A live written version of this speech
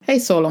Hey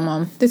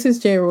Solomon, this is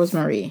J.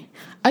 Rosemary.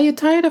 Are you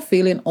tired of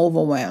feeling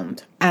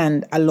overwhelmed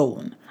and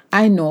alone?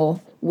 I know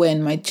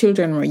when my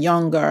children were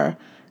younger,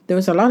 there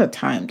was a lot of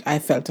times I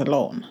felt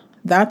alone.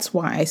 That's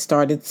why I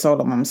started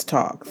Solomon's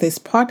Talk, this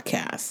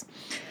podcast.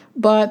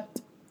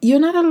 But you're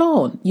not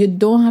alone. You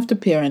don't have to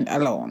parent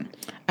alone.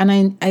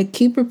 And I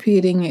keep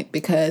repeating it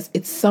because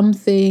it's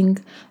something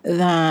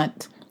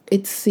that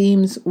it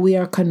seems we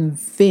are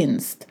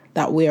convinced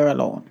that we're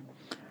alone.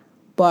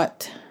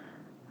 But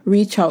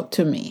reach out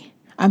to me.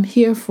 I'm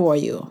here for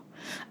you.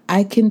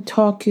 I can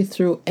talk you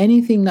through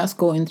anything that's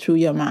going through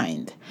your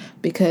mind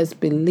because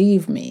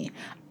believe me,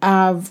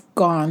 I've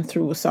gone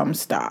through some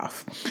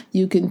stuff.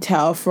 You can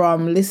tell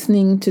from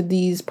listening to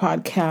these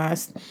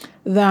podcasts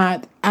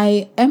that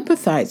I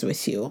empathize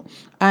with you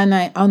and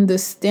I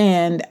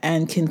understand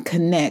and can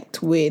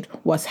connect with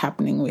what's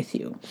happening with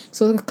you.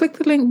 So click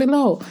the link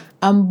below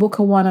and book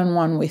a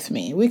one-on-one with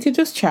me. We could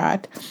just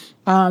chat.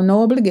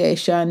 No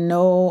obligation,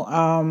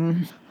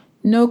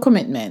 no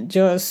commitment,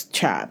 just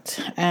chat.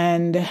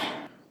 And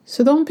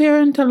so don't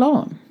parent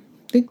alone.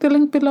 Click the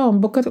link below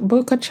and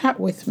book a chat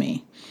with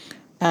me.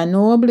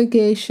 No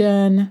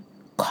obligation,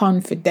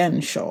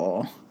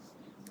 confidential,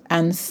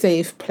 and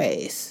safe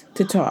place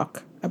to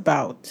talk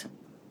about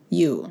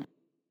you.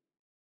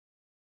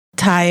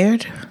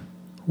 Tired,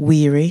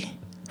 weary,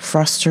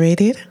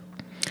 frustrated?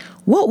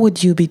 What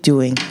would you be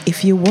doing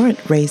if you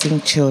weren't raising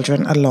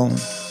children alone?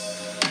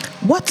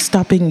 What's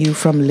stopping you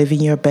from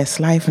living your best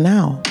life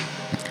now?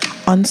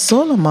 On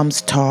Solo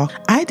Moms Talk,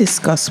 I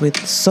discuss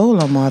with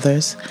solo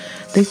mothers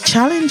the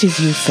challenges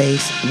you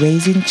face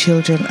raising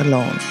children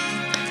alone.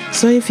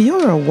 So if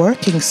you're a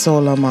working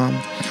solo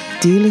mom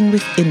dealing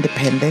with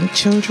independent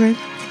children,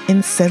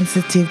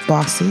 insensitive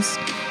bosses,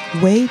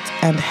 weight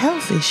and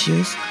health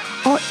issues,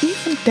 or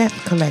even debt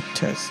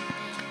collectors,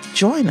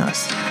 join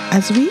us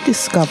as we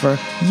discover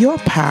your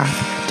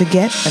path to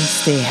get and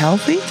stay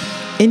healthy,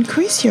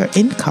 increase your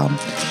income,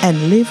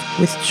 and live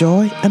with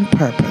joy and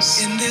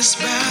purpose. In this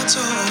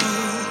battle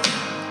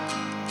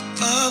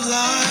of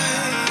life,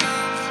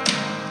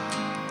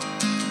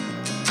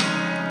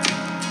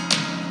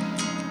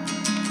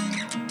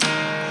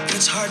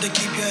 it's hard to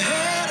keep your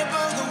head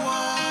above the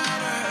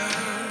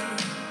water.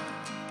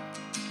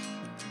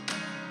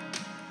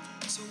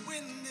 So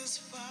win this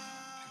fight.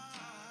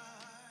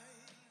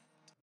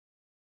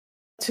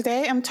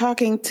 Today I'm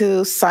talking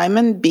to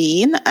Simon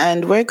Benn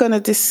and we're going to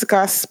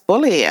discuss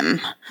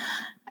bullying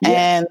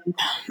and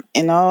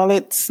in all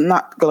its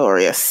not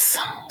glorious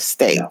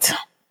state. Yeah.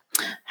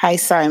 Hi,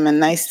 Simon.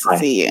 Nice to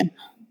see you.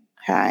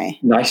 Hi.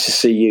 Nice to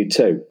see you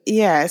too.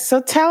 Yeah. So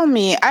tell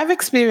me, I've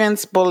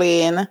experienced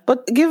bullying,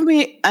 but give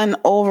me an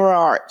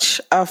overarch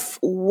of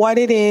what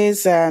it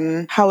is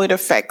and how it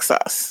affects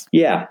us.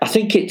 Yeah, I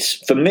think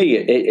for me,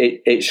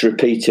 it's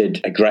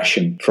repeated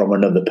aggression from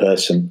another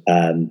person,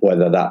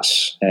 whether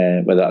that's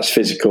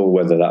physical,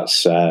 whether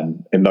that's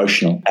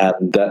emotional,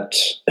 and that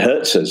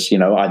hurts us,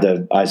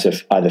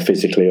 either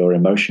physically or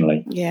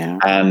emotionally. Yeah.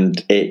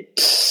 And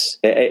it's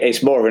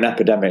more of an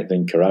epidemic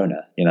than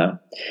corona,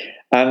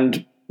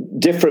 and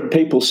different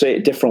people see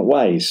it different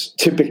ways.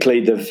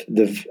 Typically,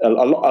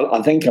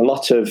 I think a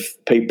lot of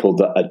people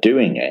that are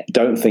doing it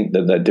don't think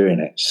that they're doing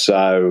it,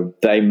 so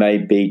they may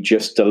be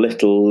just a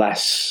little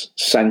less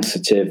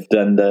sensitive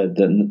than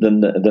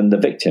the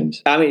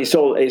victims. I mean, it's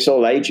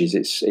all ages.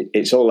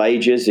 It's all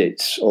ages.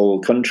 It's all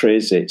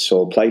countries. It's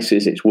all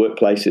places. It's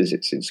workplaces.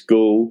 It's in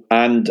school,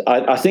 and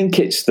I think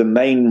it's the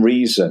main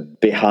reason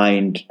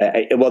behind.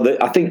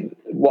 I think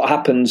what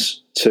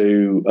happens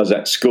to us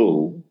at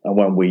school and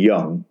when we're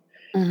young.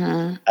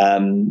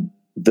 Mm-hmm.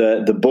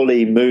 The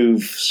bully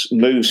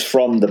moves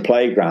from the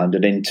playground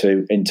and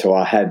into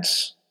our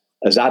heads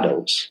as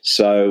adults.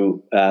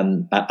 So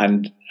and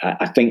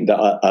I think that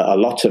a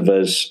lot of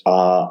us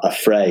are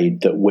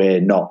afraid that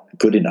we're not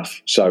good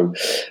enough. So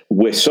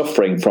we're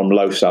suffering from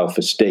low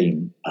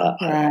self-esteem.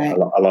 Right.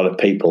 A lot of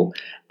people,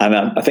 and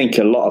I think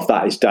a lot of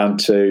that is down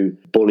to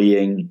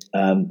bullying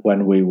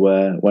when we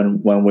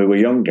were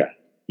younger.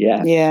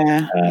 Yeah.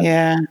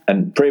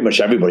 And pretty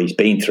much everybody's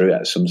been through it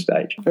at some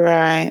stage.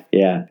 Right.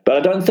 Yeah. But I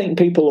don't think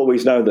people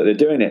always know that they're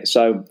doing it.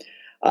 So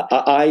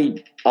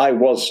I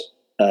was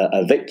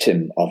a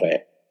victim of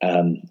it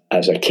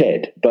as a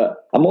kid.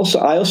 But I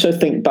also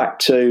think back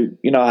to,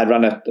 I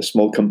ran a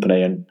small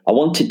company and I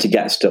wanted to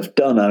get stuff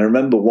done. And I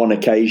remember one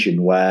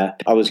occasion where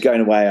I was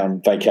going away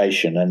on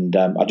vacation and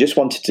I just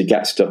wanted to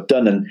get stuff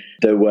done. And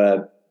there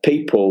were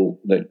people,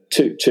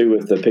 two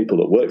of the people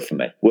that worked for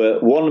me,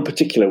 one in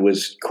particular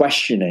was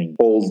questioning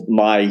all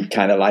my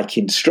kind of like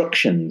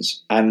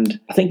instructions. And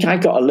I think I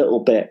got a little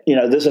bit,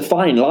 there's a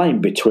fine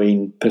line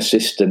between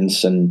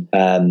persistence and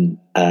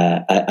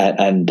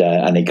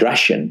and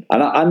aggression.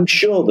 And I'm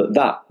sure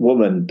that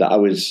woman that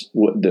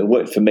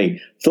worked for me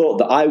thought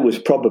that I was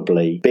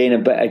probably being a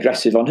bit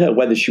aggressive on her.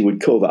 Whether she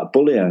would call that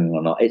bullying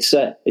or not, it's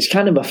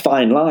kind of a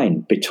fine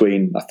line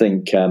between, I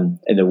think, in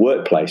the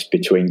workplace,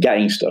 between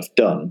getting stuff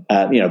done,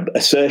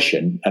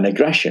 assertion and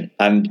aggression,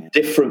 and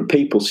different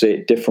people see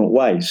it different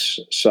ways.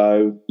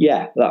 So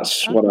yeah,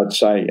 that's what I'd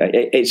say.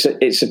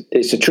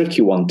 It's a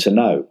tricky one to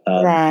know.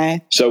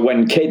 Right. So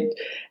when the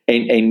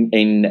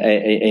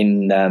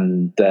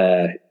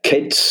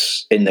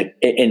kids in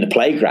the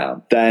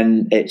playground,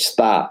 then it's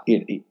that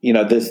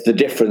there's the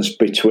difference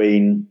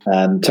between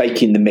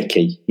taking the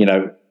mickey,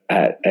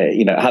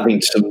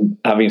 having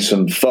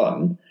some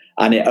fun,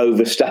 and it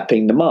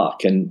overstepping the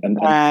mark, and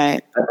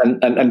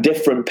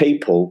different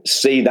people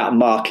see that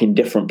mark in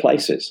different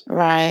places.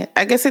 Right.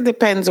 I guess it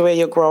depends where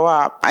you grow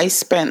up. I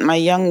spent my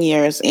young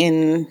years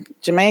in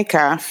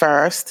Jamaica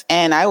first,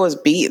 and I was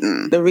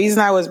beaten. The reason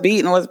I was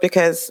beaten was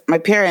because my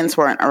parents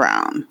weren't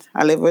around.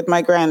 I lived with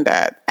my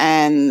granddad,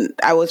 and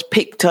I was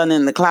picked on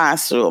in the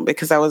classroom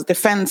because I was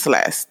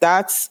defenseless.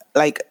 That's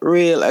like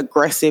real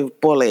aggressive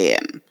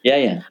bullying.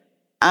 Yeah.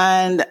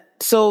 And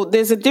so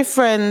there's a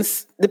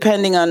difference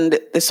depending on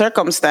the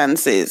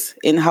circumstances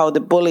in how the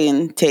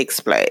bullying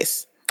takes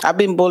place. I've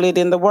been bullied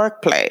in the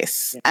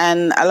workplace,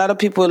 and a lot of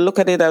people look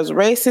at it as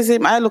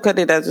racism. I look at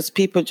it as just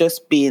people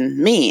just being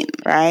mean,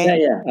 right?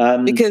 Yeah.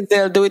 Because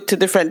they'll do it to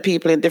different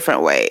people in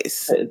different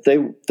ways.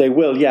 They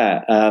will,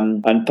 yeah.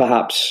 And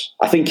perhaps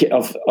I think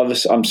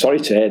I'm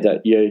sorry to hear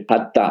that you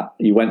had that.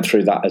 You went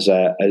through that as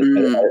a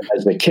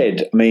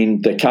kid. I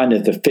mean, the kind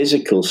of the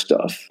physical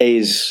stuff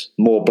is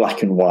more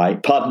black and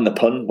white. Pardon the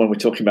pun when we're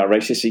talking about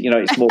racism.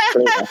 It's more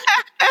clear.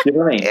 You know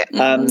what I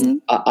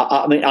mean?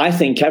 I mean, I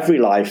think every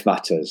life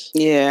matters.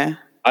 Yeah.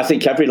 I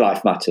think every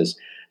life matters.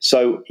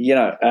 So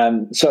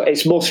so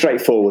it's more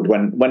straightforward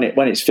when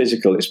it's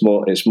physical. It's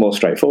more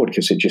straightforward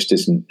because it just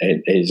isn't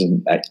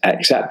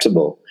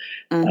acceptable.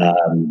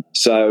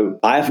 So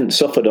I haven't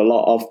suffered a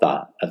lot of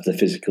the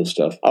physical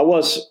stuff. I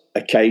was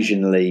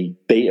occasionally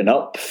beaten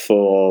up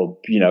for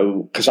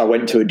because I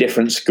went to a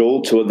different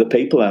school to other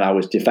people and I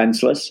was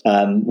defenseless.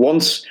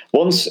 Once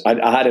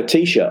I had a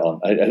t-shirt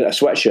on, a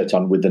sweatshirt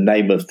on with the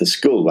name of the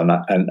school,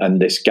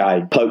 and this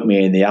guy poked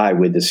me in the eye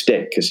with a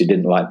stick because he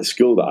didn't like the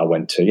school that I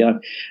went to.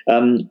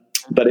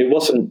 But it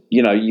wasn't,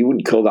 you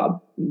wouldn't call that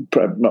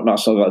not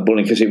something like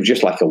bullying because it was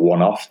just like a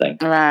one-off thing,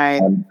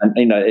 right? And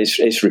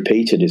it's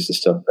repeated is the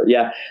stuff. But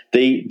yeah,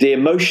 the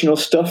emotional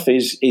stuff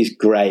is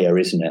grayer,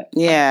 isn't it?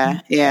 Yeah.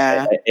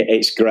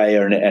 It's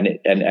grayer,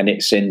 and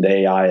it's in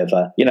the eye of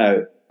a.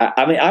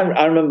 I mean,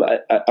 I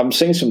remember I'm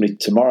seeing somebody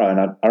tomorrow,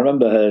 and I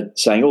remember her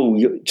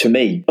saying, to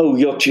me,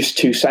 you're just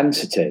too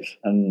sensitive,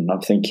 and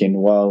I'm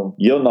thinking, well,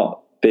 you're not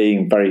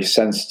being very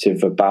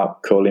sensitive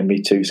about calling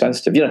me too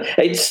sensitive.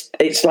 It's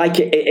like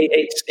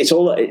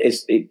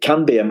it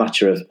can be a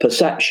matter of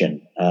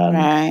perception,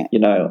 right?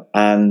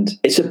 And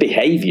it's a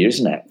behavior,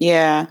 isn't it?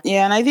 Yeah.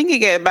 And I think you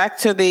get back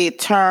to the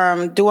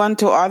term "do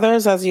unto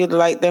others as you'd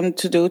like them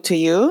to do to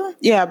you."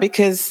 Yeah,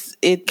 because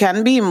it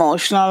can be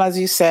emotional, as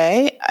you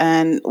say,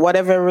 and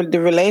whatever the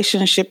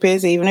relationship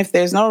is, even if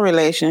there's no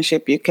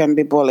relationship, you can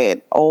be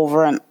bullied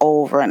over and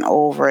over and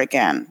over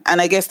again. And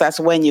I guess that's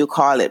when you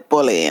call it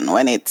bullying,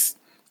 when it's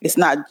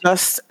not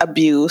just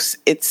abuse,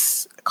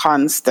 it's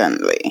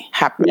constantly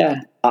happening.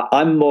 Yeah.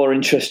 I'm more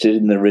interested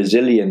in the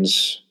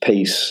resilience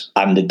piece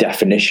and the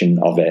definition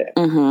of it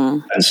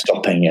and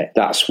stopping it.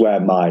 That's where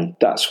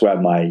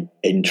my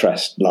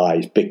interest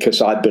lies,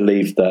 because I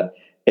believe that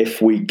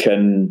if we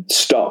can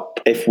stop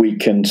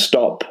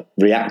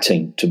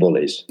reacting to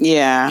bullies,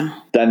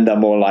 then they're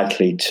more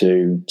likely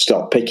to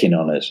stop picking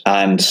on us.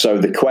 And so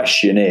the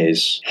question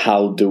is,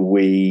 how do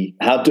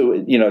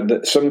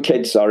some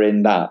kids are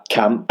in that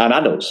camp, and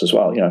adults as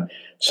well,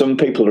 some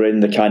people are in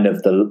the kind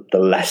of the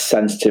less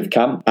sensitive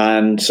camp,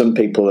 and some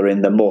people are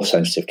in the more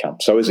sensitive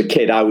camp. So as a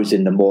kid, I was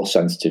in the more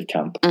sensitive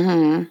camp.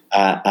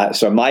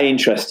 So my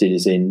interest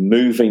is in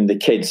moving the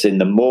kids in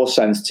the more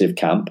sensitive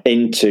camp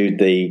into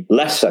the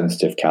less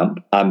sensitive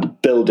camp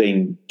and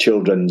building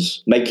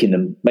making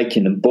them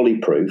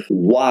bully-proof,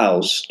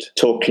 whilst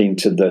talking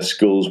to the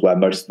schools where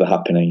most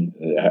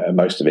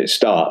of it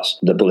starts,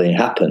 the bullying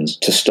happens,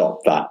 to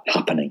stop that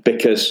happening.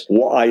 Because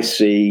what I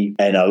see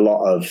in a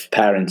lot of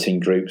parenting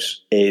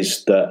groups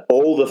is that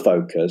all the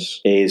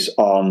focus is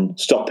on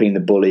stopping the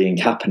bullying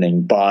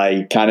happening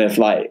by kind of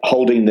like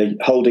holding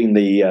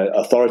the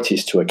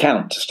authorities to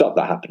account to stop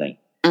that happening.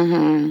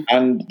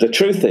 And the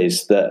truth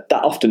is that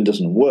often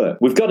doesn't work.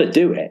 We've got to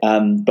do it,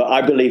 but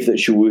I believe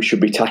that we should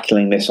be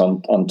tackling this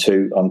on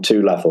two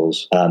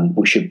levels.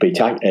 We should be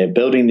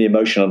building the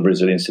emotional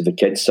resilience of the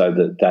kids so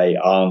that they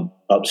aren't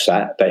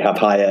upset, they have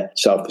higher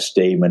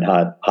self-esteem and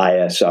have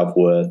higher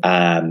self-worth,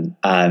 and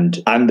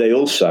they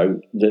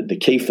also, the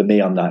key for me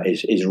on that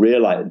is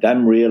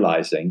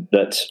realizing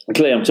that,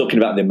 clearly I'm talking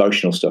about the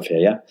emotional stuff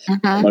here,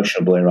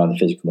 emotional bullying around the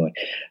physical bullying.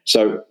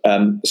 So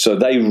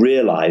they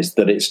realize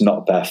that it's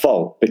not their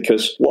fault,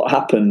 because what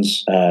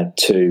happens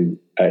to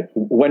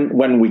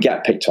when we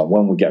get picked on,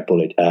 when we get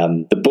bullied,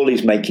 the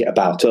bullies make it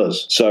about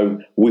us. So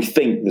we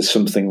think there's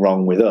something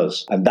wrong with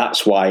us. And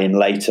that's why in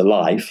later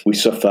life we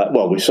suffer.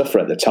 Well, we suffer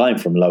at the time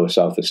from lower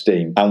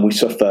self-esteem, and we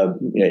suffer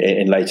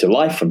in later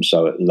life from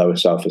lower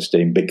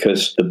self-esteem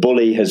because the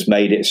bully has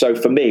made it. So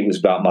for me, it was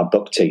about my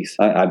buck teeth.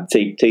 I had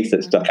teeth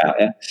that stuck out.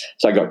 Yeah,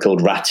 so I got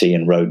called Ratty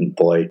and Rodent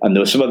Boy, and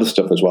there was some other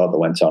stuff as well that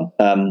went on.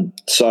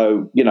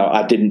 So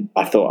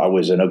I thought I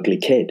was an ugly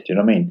kid. Do you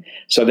know what I mean?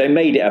 So they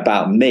made it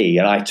about me,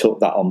 and I took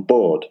that on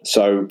board.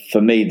 So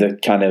for me,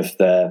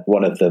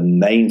 one of the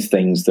main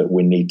things that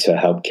we need to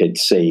help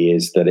kids see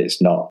is that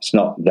it's not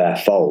their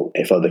fault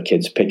if other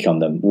kids pick on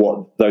them.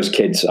 What those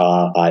kids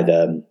are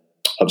either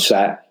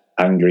upset,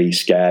 angry,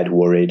 scared,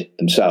 worried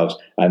themselves,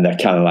 and they're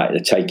kind of like they're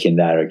taking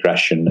their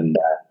aggression and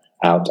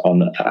out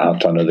on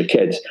other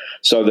kids,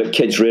 so that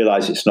kids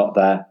realize it's not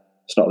their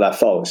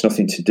fault. It's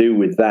nothing to do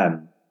with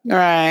them.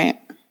 Right.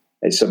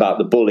 It's about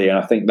the bully, and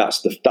I think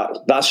that's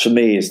for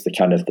me is the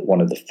kind of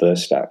one of the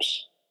first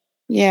steps.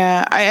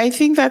 Yeah, I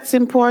think that's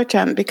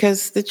important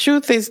because the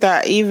truth is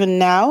that even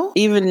now,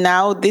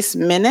 this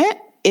minute,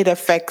 it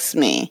affects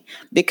me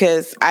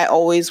because I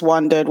always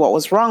wondered what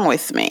was wrong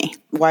with me.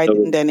 Why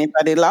didn't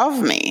anybody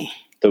love me?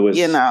 There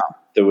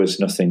was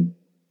nothing.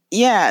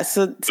 Yeah,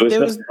 so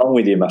there was nothing wrong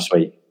with you, my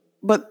sweet.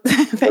 But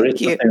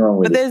thank you.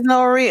 But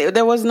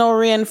there was no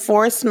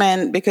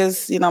reinforcement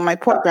because my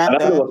poor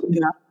granddad.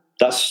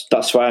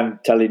 That's why I'm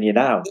telling you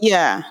now.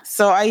 Yeah,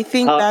 so I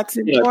think that's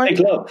important.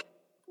 Big love.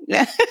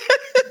 Yeah.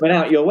 Went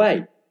out your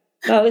way.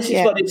 No, this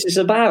is what this is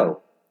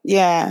about.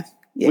 Yeah.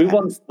 We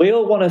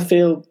all want to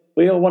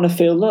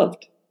feel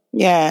loved.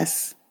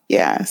 Yes.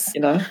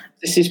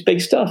 This is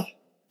big stuff.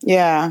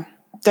 Yeah,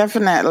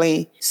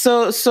 definitely.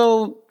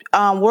 So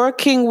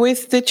working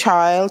with the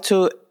child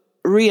to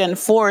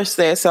reinforce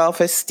their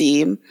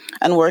self-esteem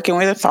and working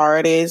with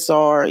authorities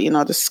or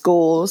the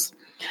schools.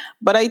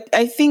 But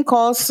I think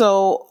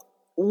also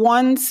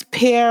once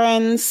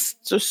parents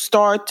to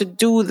start to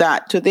do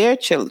that to their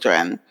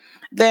children,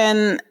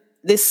 then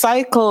the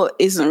cycle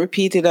isn't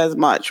repeated as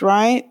much,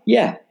 right?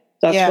 Yeah,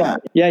 that's right.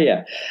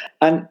 Yeah.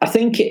 And I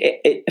think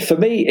for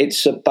me,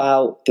 it's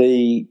about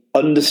the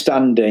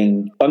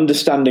understanding,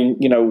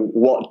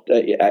 what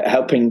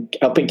helping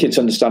kids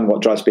understand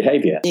what drives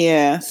behavior.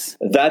 Yes.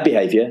 Their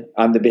behavior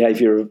and the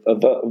behavior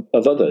of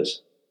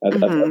others, of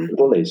the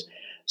bullies.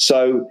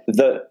 So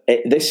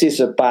this is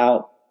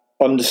about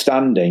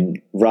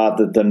understanding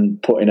rather than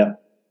putting a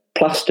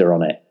plaster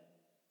on it.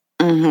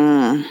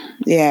 Mm-hmm.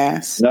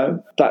 Yes.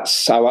 No,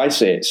 that's how I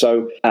see it.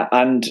 So,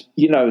 and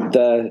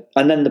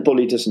then the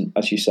bully doesn't,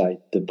 as you say,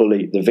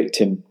 the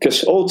victim,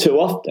 because all too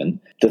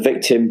often the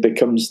victim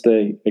becomes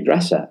the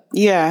aggressor.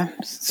 Yeah,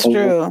 it's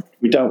true.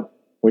 We don't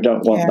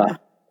want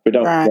that. We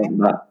don't want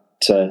that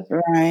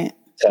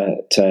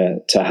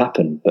to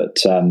happen.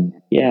 But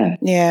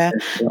yeah.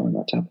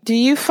 Do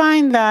you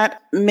find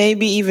that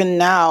maybe even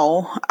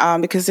now,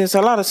 because there's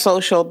a lot of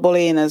social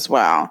bullying as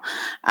well,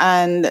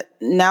 and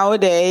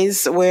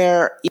nowadays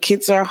where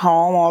kids are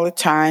home all the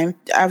time,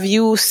 have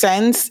you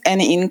sensed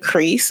any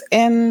increase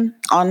in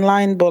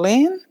online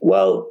bullying?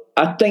 Well,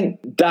 I think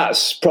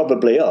that's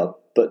probably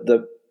up, but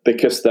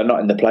because they're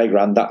not in the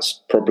playground,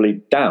 that's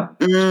probably down.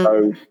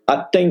 So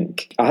I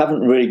think I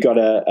haven't really got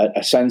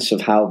a sense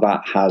of how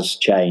that has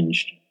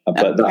changed.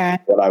 But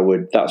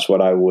that's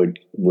what I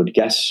would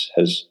guess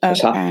has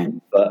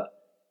happened. But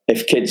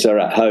if kids are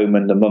at home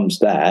and the mum's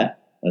there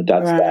and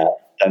dad's there,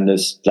 then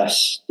there's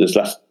less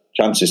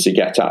chances to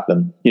get at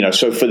them.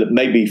 So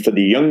maybe for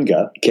the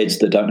younger kids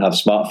that don't have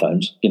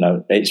smartphones,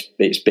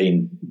 it's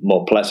been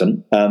more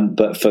pleasant.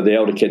 But for the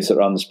older kids that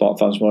are on the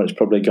smartphones more, it's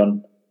probably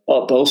gone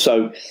up.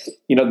 Also,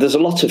 there's a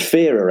lot of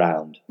fear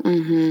around,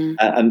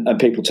 and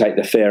people take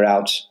the fear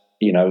out,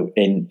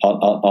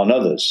 on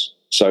others.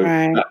 So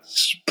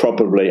that's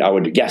probably, I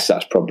would guess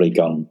that's probably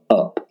gone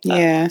up.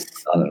 Yes.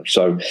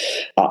 So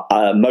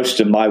most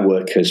of my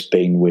work has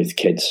been with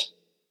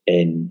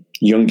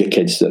younger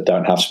kids that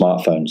don't have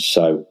smartphones.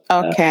 So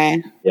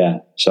okay.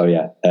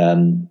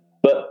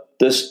 But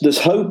there's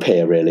hope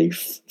here really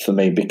for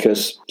me,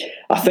 because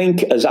I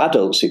think as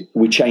adults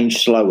we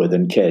change slower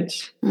than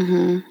kids.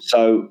 Mm-hmm.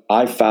 So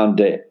I found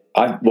it.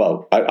 I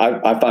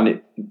found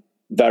it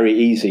very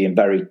easy and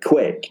very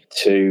quick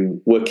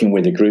to working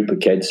with a group of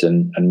kids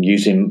and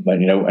using,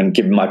 and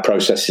giving my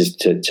processes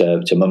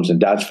to mums and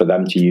dads for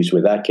them to use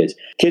with their kids.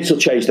 Kids will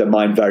change their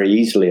mind very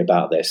easily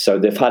about this. So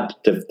they've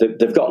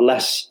got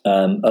less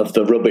of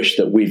the rubbish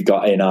that we've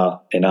got in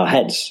our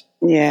heads.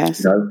 Yes.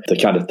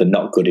 The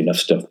not good enough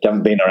stuff. They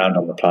haven't been around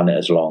on the planet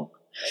as long.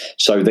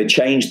 So they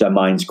change their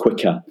minds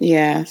quicker.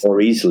 Yes. More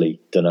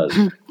easily than us.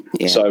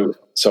 Yeah.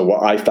 So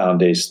what I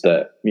found is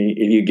that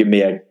if you give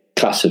me a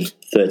class of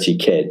 30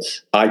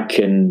 kids, I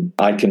can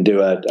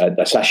do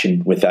a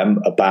session with them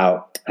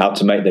about how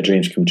to make their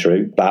dreams come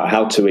true, about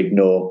how to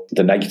ignore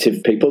the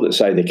negative people that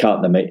say they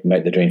can't make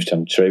their dreams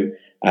come true,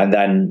 And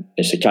then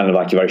it's a kind of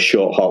like a very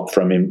short hop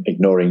from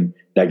ignoring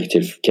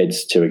negative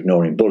kids to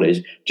ignoring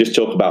bullies. Just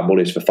talk about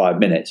bullies for 5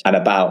 minutes, and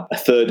about a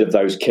third of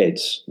those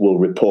kids will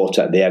report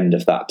at the end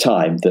of that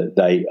time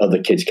that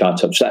other kids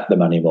can't upset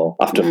them anymore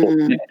after 4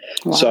 minutes.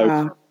 Wow.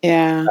 So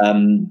yeah.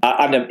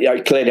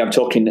 Clearly, I'm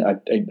talking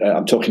about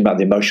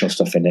the emotional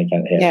stuff in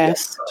again here.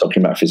 Yes. I'm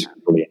talking about physical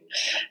bullying.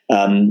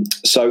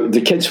 So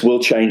the kids will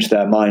change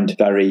their mind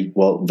very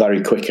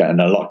quicker, and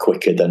a lot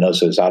quicker than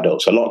us as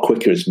adults. A lot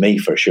quicker as me,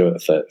 for sure.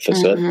 For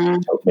certain,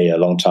 it took me a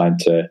long time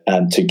to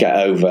get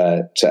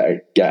over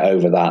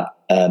that.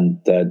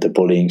 The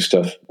bullying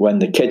stuff. When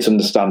the kids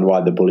understand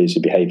why the bullies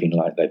are behaving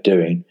like they're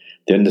doing,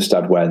 they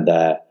understand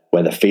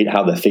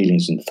how their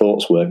feelings and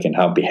thoughts work, and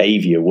how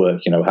behavior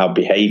work. How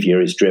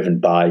behavior is driven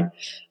by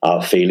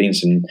our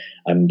feelings, and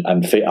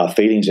our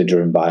feelings are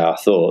driven by our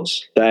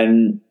thoughts.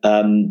 Then,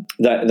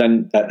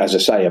 as I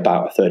say,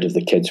 about a third of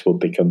the kids will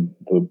become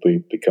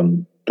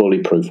bully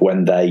proof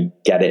when they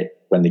get it.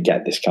 When they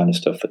get this kind of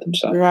stuff for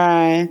themselves,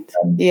 right?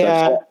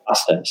 Yeah, so it's a lot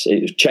faster.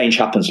 Change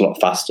happens a lot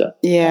faster.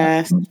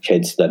 Yes, amongst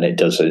kids than it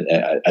does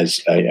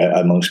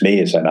amongst me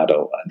as an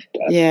adult,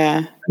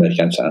 and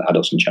against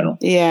adults in general.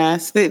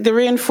 Yes, the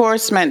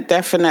reinforcement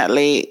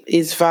definitely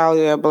is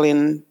valuable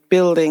in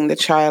building the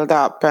child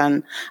up,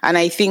 and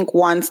I think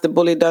once the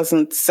bully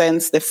doesn't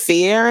sense the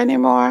fear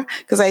anymore,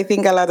 because I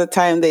think a lot of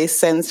time they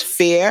sense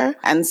fear,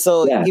 and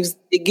so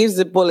it gives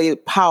the bully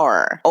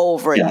power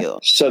over you.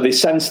 So they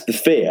sense the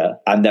fear,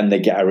 and then they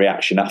get a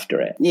reaction after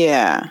it.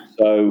 Yeah.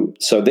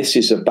 So this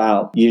is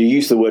about, you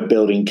use the word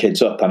building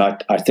kids up, and I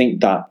think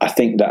that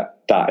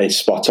is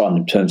spot on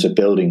in terms of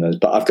building those.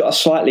 But I've got a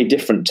slightly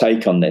different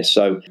take on this.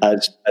 So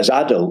as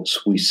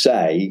adults, we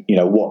say,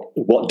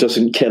 what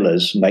doesn't kill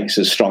us makes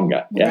us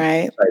stronger. Yeah,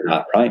 right. Say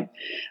that, right?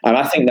 And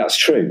I think that's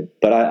true.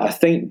 But I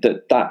think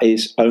that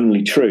is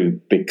only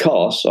true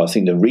because, I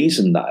think the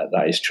reason that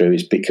is true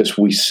is because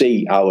we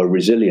see our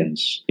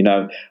resilience.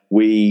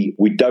 We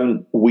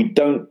don't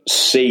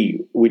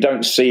see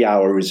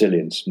our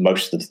resilience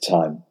most of the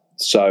time.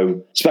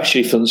 So,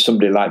 especially from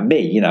somebody like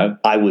me,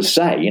 I would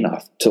say,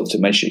 I've talked to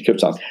mention a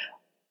couple of times,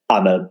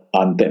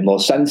 I'm a bit more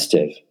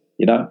sensitive,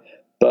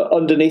 but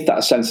underneath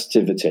that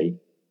sensitivity,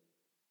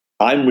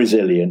 I'm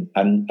resilient,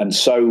 and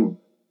so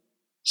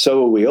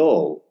are we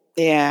all.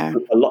 Yeah.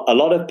 A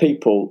lot of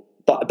people,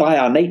 by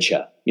our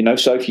nature,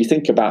 So if you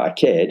think about a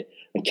kid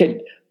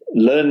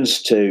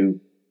learns to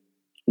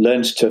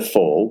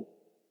fall,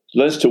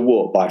 learns to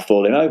walk by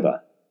falling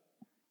over.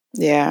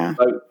 Yeah.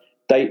 So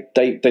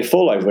they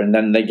fall over and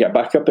then they get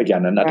back up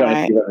again. And I don't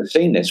know if you've ever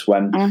seen this,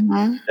 when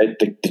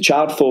the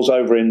child falls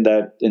over in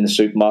the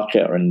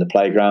supermarket or in the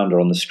playground or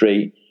on the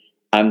street,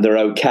 and they're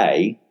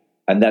okay,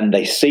 and then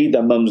they see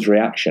their mum's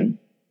reaction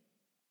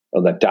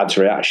or their dad's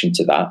reaction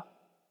to that,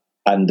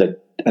 and the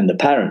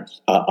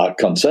parents are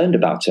concerned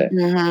about it,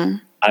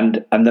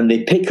 and then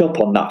they pick up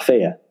on that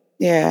fear.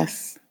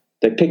 Yes,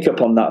 they pick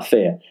up on that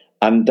fear,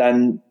 and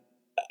then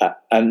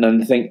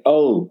think,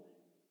 oh,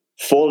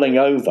 falling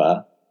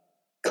over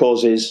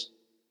causes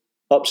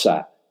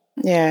upset.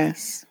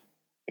 Yes.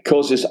 It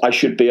causes, I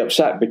should be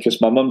upset because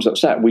my mum's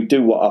upset. We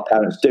do what our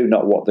parents do,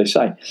 not what they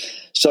say.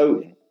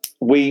 So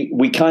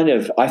we kind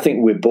of, I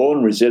think we're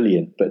born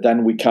resilient, but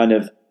then we kind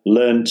of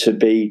learn to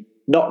be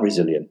not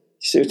resilient.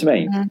 You see what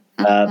I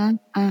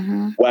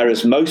mean?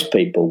 Whereas most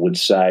people would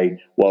say,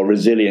 well,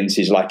 resilience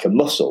is like a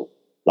muscle.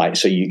 Like,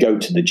 so you go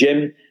to the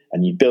gym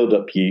and you build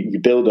up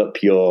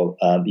your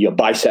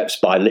biceps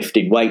by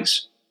lifting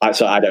weights.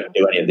 So I don't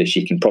do any of this.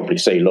 You can probably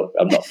see. Look,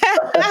 I'm not.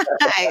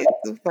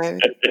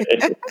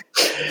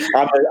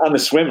 I'm a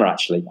swimmer,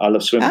 actually. I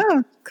love swimming.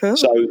 Oh, cool.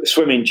 So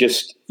swimming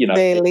just,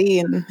 Very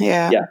lean.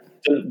 Yeah.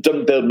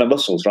 Doesn't build my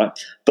muscles, right?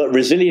 But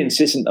resilience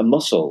isn't a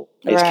muscle.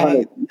 It's kind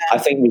of. I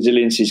think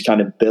resilience is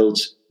kind of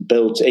built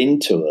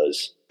into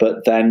us,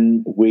 but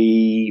then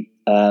we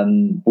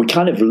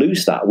kind of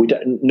lose that.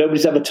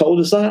 Nobody's ever told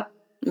us that.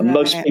 And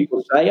most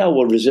people say, "Oh,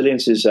 well,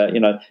 resilience is,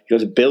 you got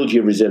to build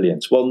your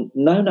resilience." Well,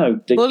 no.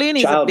 Bullying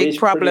is a big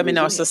problem in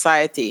our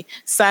society.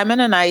 Simon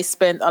and I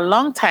spent a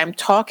long time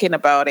talking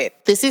about it.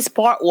 This is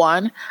part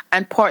 1,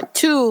 and part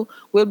 2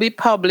 will be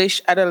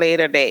published at a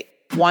later date.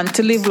 Want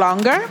to live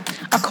longer?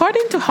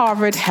 According to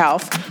Harvard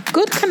Health,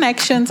 good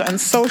connections and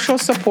social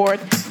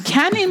support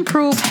can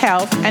improve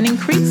health and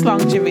increase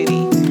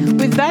longevity.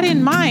 With that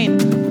in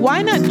mind,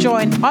 why not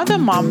join other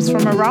moms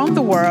from around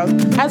the world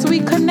as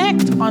we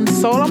connect on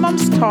Solo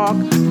Moms Talk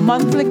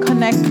Monthly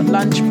Connect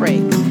Lunch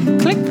Break?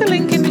 Click the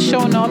link in the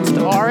show notes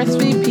to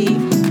RSVP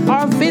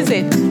or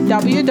visit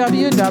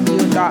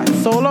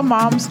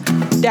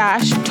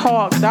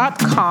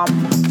www.solomoms-talk.com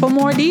for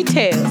more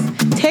details.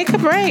 Take a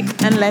break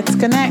and let's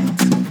connect.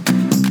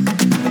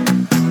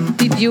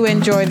 Did you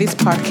enjoy this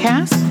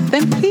podcast?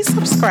 Then please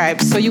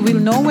subscribe so you will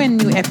know when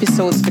new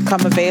episodes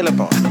become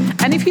available.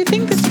 And if you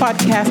think this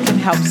podcast can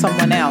help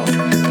someone else,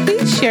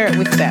 please share it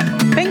with them.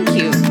 Thank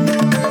you.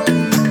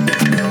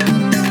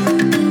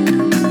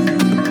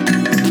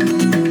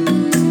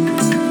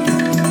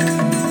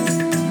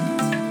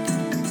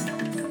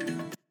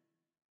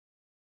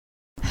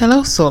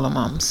 Hello, Solo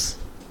Moms.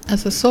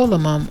 As a solo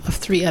mom of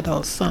 3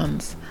 adult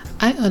sons,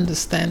 I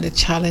understand the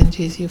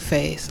challenges you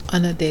face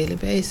on a daily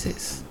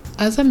basis.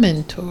 As a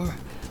mentor,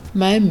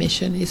 my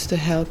mission is to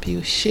help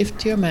you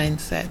shift your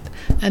mindset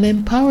and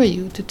empower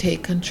you to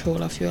take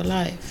control of your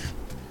life,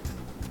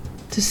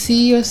 to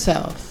see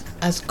yourself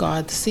as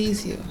God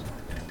sees you.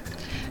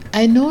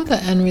 I know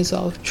that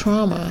unresolved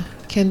trauma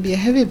can be a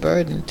heavy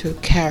burden to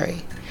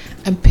carry,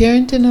 and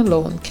parenting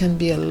alone can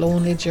be a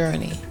lonely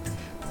journey,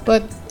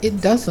 but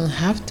it doesn't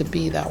have to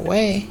be that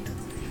way.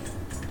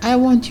 I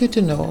want you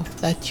to know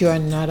that you are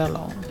not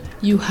alone.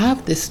 You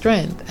have the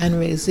strength and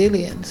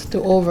resilience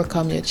to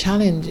overcome your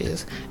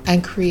challenges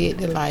and create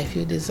the life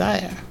you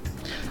desire.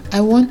 I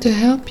want to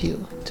help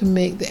you to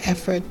make the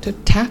effort to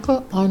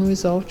tackle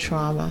unresolved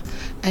trauma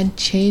and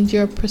change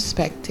your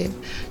perspective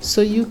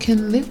so you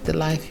can live the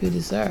life you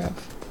deserve.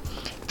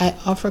 I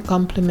offer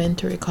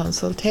complimentary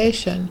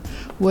consultation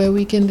where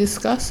we can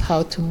discuss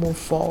how to move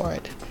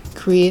forward,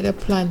 create a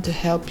plan to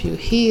help you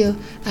heal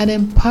and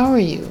empower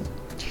you.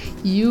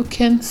 You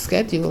can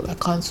schedule a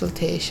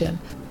consultation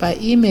by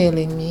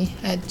emailing me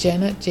at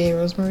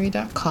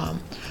jen@jrosemary.com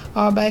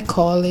or by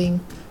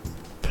calling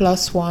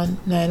 +1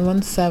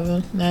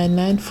 917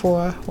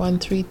 994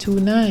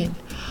 1329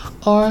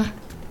 or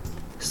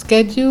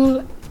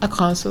schedule a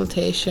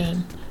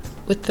consultation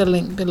with the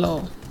link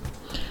below.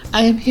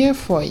 I am here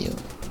for you,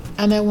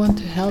 and I want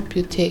to help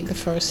you take the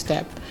first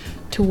step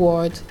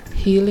towards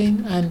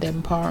healing and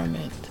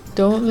empowerment.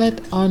 Don't let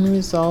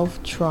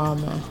unresolved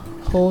trauma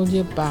hold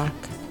you back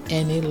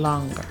any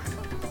longer.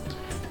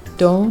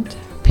 Don't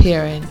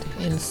parent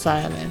in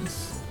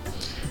silence.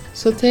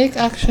 So take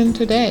action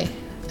today,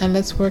 and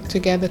let's work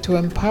together to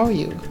empower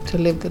you to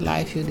live the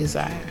life you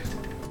desire.